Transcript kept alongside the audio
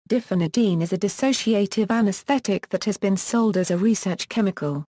Diphenidine is a dissociative anesthetic that has been sold as a research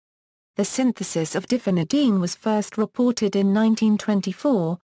chemical. The synthesis of diphenidine was first reported in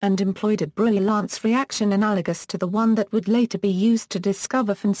 1924, and employed a Bruylants reaction analogous to the one that would later be used to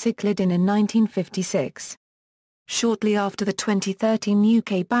discover phencyclidine in 1956. Shortly after the 2013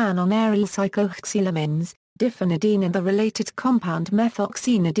 UK ban on arylcyclohexylamines, diphenidine and the related compound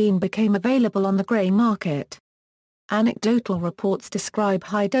methoxphenidine became available on the grey market. Anecdotal reports describe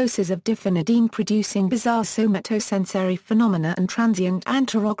high doses of diphenidine producing bizarre somatosensory phenomena and transient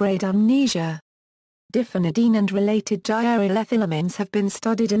anterograde amnesia. Diphenidine and related diarylethylamines have been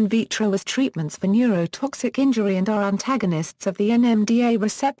studied in vitro as treatments for neurotoxic injury and are antagonists of the NMDA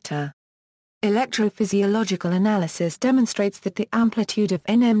receptor. Electrophysiological analysis demonstrates that the amplitude of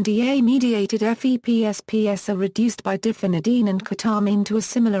NMDA-mediated fEPSPs are reduced by diphenidine and ketamine to a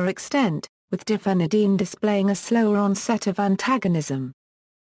similar extent, with diphenidine displaying a slower onset of antagonism.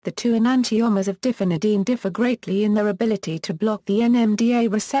 The two enantiomers of diphenidine differ greatly in their ability to block the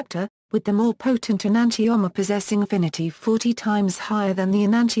NMDA receptor, with the more potent enantiomer possessing affinity 40 times higher than the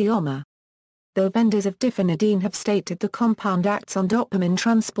enantiomer. Though vendors of diphenidine have stated the compound acts on dopamine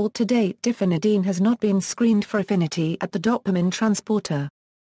transport, to date diphenidine has not been screened for affinity at the dopamine transporter.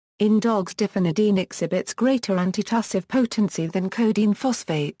 In dogs, diphenidine exhibits greater antitussive potency than codeine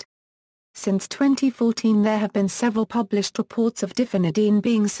phosphate. Since 2014 there have been several published reports of diphenidine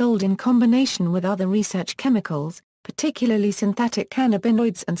being sold in combination with other research chemicals, particularly synthetic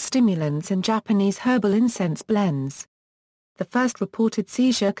cannabinoids and stimulants in Japanese herbal incense blends. The first reported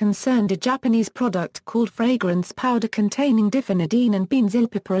seizure concerned a Japanese product called fragrance powder containing diphenidine and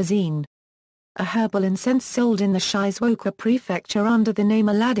benzylpiperazine. A herbal incense sold in the Shizuoka prefecture under the name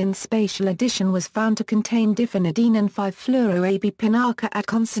Aladdin Special Edition was found to contain diphenidine and 5-fluoroabipinaca at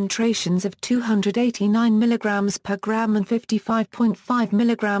concentrations of 289 mg per gram and 55.5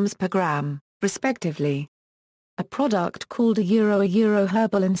 mg per gram, respectively. A product called a Euro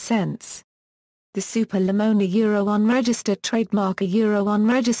herbal incense. The Super Limon a unregistered trademark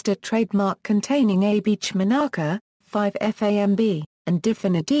unregistered trademark containing abipinaca, 5-FAMB, and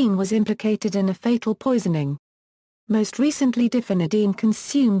diphenidine was implicated in a fatal poisoning. Most recently diphenidine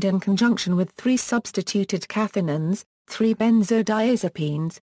consumed in conjunction with 3 substituted cathinones, 3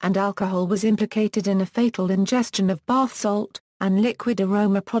 benzodiazepines, and alcohol was implicated in a fatal ingestion of bath salt, and liquid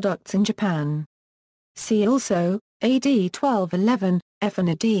aroma products in Japan. See also, AD 1211,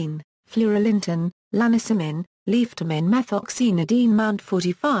 ephenidine, fluorolintone, lanisamine, leaftamine methoxphenidine mount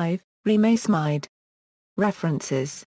 45, remacemide. References